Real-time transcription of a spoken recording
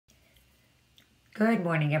Good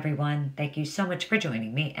morning, everyone. Thank you so much for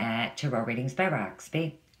joining me at Tarot Readings by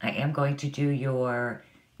Roxby. I am going to do your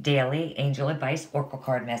daily angel advice oracle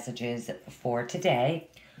card messages for today,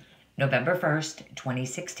 November 1st,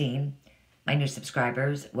 2016. My new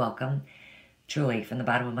subscribers, welcome. Truly, from the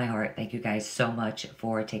bottom of my heart, thank you guys so much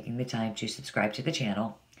for taking the time to subscribe to the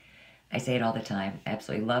channel. I say it all the time. I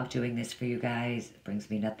absolutely love doing this for you guys. It brings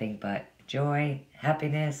me nothing but joy,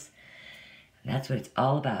 happiness, and that's what it's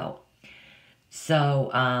all about. So,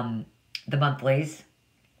 the monthlies,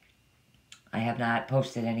 I have not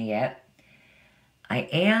posted any yet. I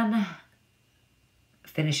am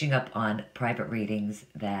finishing up on private readings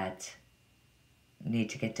that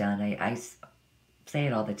need to get done. I say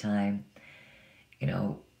it all the time. You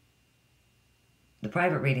know, the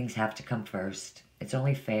private readings have to come first. It's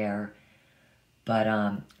only fair.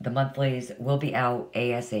 But the monthlies will be out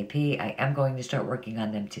ASAP. I am going to start working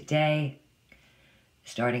on them today.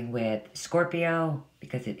 Starting with Scorpio,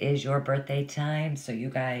 because it is your birthday time, so you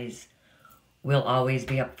guys will always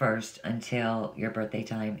be up first until your birthday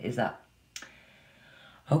time is up.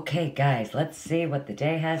 Okay, guys, let's see what the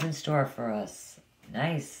day has in store for us.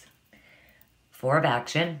 Nice. Four of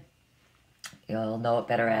Action. You'll know it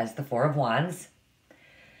better as the Four of Wands.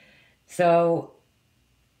 So,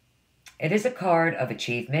 it is a card of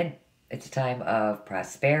achievement. It's a time of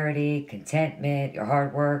prosperity, contentment. Your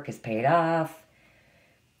hard work is paid off.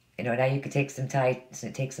 You know, now you can take some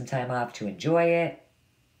time off to enjoy it.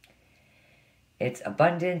 It's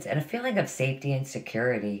abundance and a feeling of safety and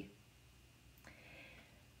security.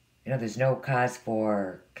 You know, there's no cause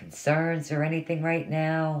for concerns or anything right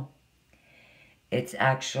now. It's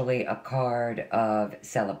actually a card of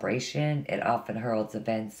celebration. It often heralds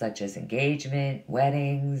events such as engagement,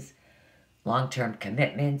 weddings, long-term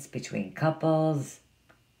commitments between couples.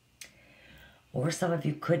 Or some of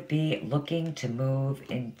you could be looking to move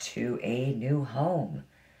into a new home.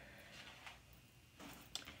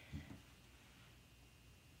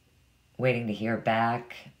 Waiting to hear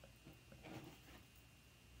back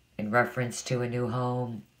in reference to a new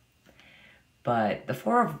home. But the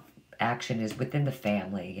Four of Action is within the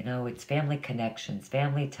family. You know, it's family connections,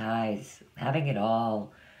 family ties, having it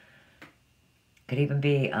all. Could even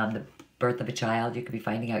be the birth of a child. You could be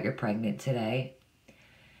finding out you're pregnant today.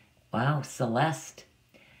 Wow, Celeste.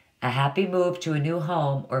 A happy move to a new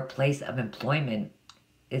home or place of employment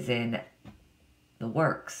is in the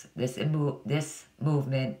works. This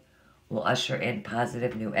movement will usher in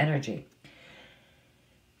positive new energy.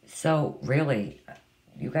 So really,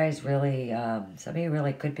 you guys really, some of you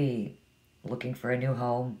really could be looking for a new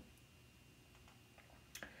home.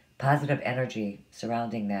 Positive energy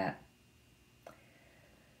surrounding that.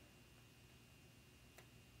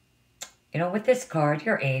 You know, with this card,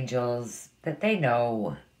 your angels, that they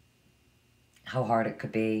know how hard it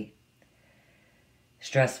could be.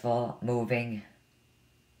 Stressful, moving.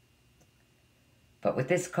 But with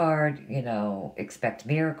this card, you know, expect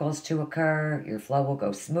miracles to occur. Your flow will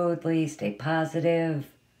go smoothly. Stay positive.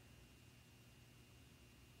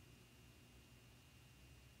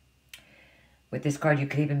 With this card, you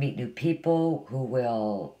could even meet new people who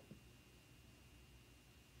will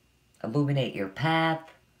illuminate your path.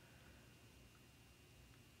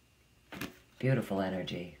 Beautiful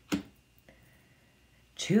energy.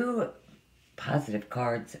 Two positive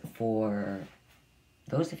cards for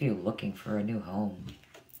those of you looking for a new home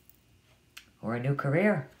or a new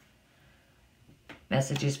career.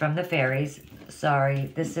 Messages from the fairies.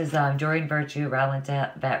 Sorry, this is Doreen Virtue,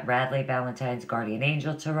 Radley Valentine's Guardian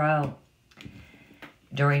Angel Tarot.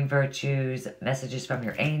 Doreen Virtue's Messages from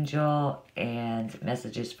Your Angel and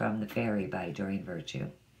Messages from the Fairy by Doreen Virtue.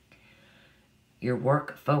 Your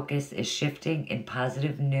work focus is shifting in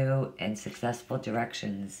positive, new, and successful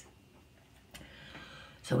directions.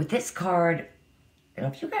 So with this card, you know,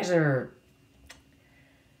 if you guys are,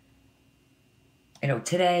 you know,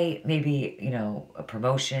 today, maybe, you know, a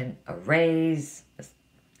promotion, a raise, an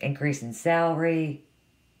increase in salary,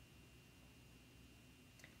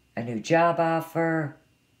 a new job offer,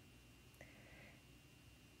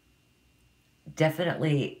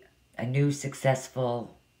 definitely a new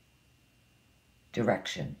successful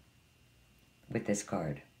direction with this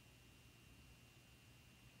card.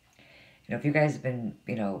 You know, if you guys have been,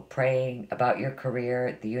 you know, praying about your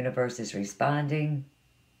career, the universe is responding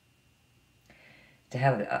to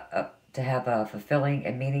have a fulfilling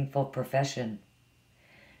and meaningful profession.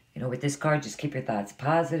 You know, with this card, just keep your thoughts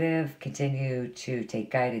positive. Continue to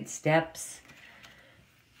take guided steps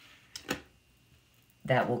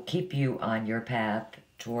that will keep you on your path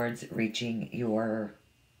towards reaching your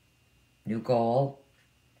new goal.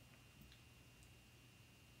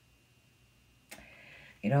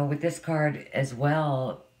 You know, with this card as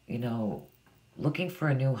well, looking for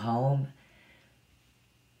a new home,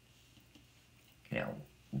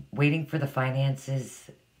 waiting for the finances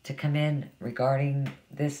to come in regarding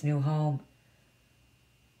this new home.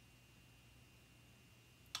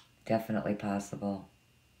 Definitely possible.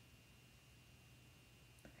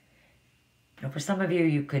 For some of you,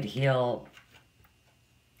 you could heal,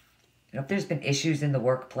 if there's been issues in the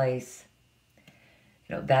workplace,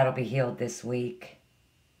 that'll be healed this week.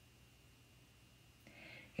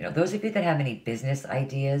 Those of you that have any business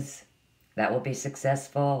ideas, that will be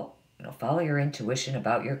successful. Follow your intuition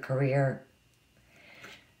about your career.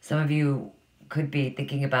 Some of you could be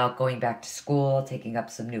thinking about going back to school, taking up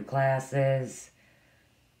some new classes,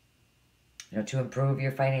 to improve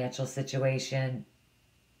your financial situation.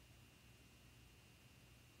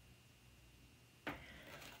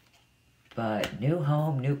 But new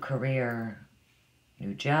home, new career,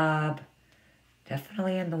 new job,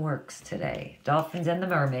 definitely in the works today. Dolphins and the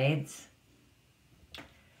Mermaids,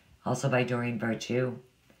 also by Doreen Virtue.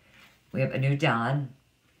 We have a new dawn.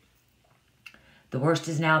 The worst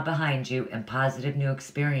is now behind you, and positive new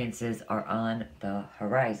experiences are on the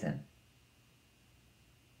horizon.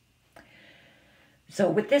 So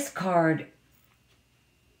with this card,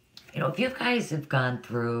 if you guys have gone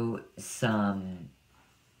through some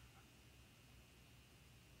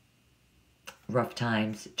rough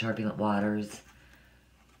times, turbulent waters,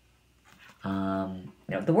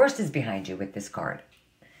 the worst is behind you with this card.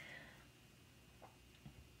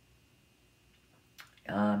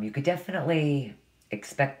 You could definitely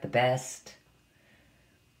expect the best.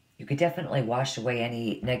 You could definitely wash away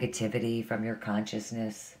any negativity from your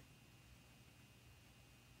consciousness.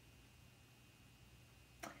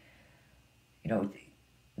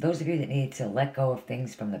 Those of you that need to let go of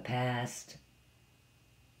things from the past,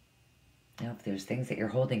 if there's things that you're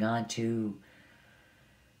holding on to,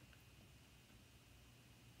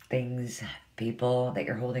 things, people that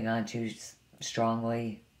you're holding on to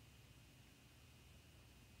strongly.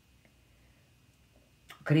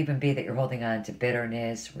 Could even be that you're holding on to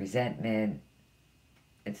bitterness, resentment.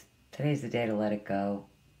 Today's the day to let it go.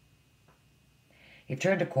 You've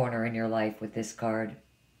turned a corner in your life with this card.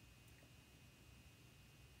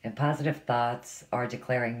 And positive thoughts are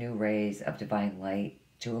declaring new rays of divine light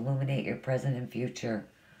to illuminate your present and future.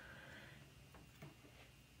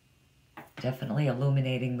 Definitely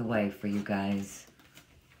illuminating the way for you guys.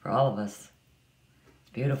 For all of us. It's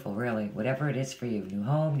beautiful, really. Whatever it is for you. New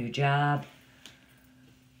home, new job.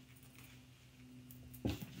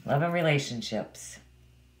 Love and relationships.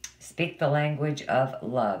 Speak the language of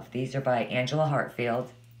love. These are by Angela Hartfield.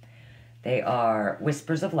 They are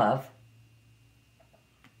Whispers of Love.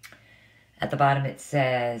 At the bottom it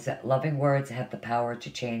says, loving words have the power to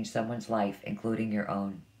change someone's life, including your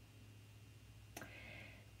own.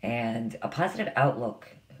 And a positive outlook,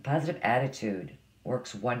 a positive attitude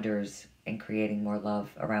works wonders in creating more love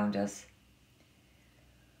around us.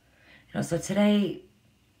 So today,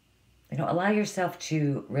 allow yourself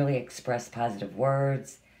to really express positive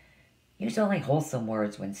words. Use only wholesome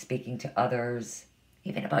words when speaking to others,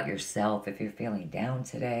 even about yourself if you're feeling down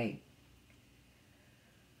today.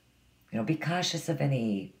 Be cautious of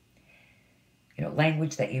any,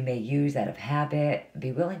 language that you may use out of habit.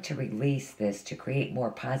 Be willing to release this to create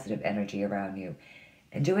more positive energy around you.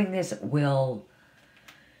 And doing this will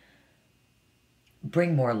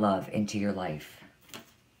bring more love into your life.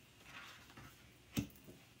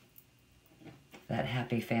 That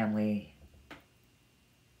happy family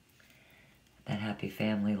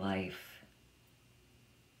life.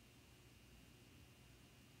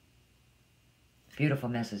 Beautiful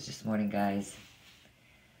message this morning, guys.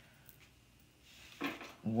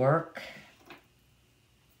 Work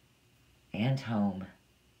and home.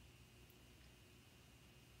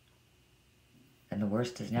 And the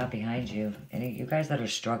worst is now behind you. And you guys that are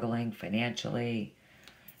struggling financially,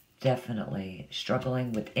 definitely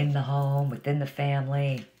struggling within the home, within the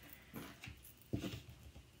family.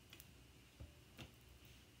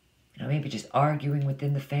 Maybe just arguing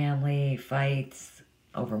within the family, fights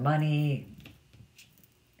over money.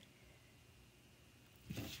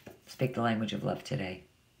 Speak the language of love today.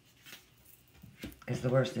 Because the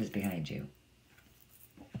worst is behind you.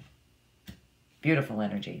 Beautiful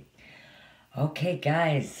energy. Okay,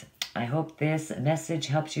 guys. I hope this message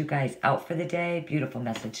helps you guys out for the day. Beautiful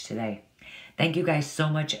message today. Thank you guys so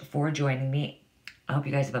much for joining me. I hope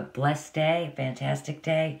you guys have a blessed day, fantastic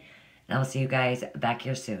day. And I'll see you guys back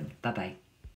here soon. Bye-bye.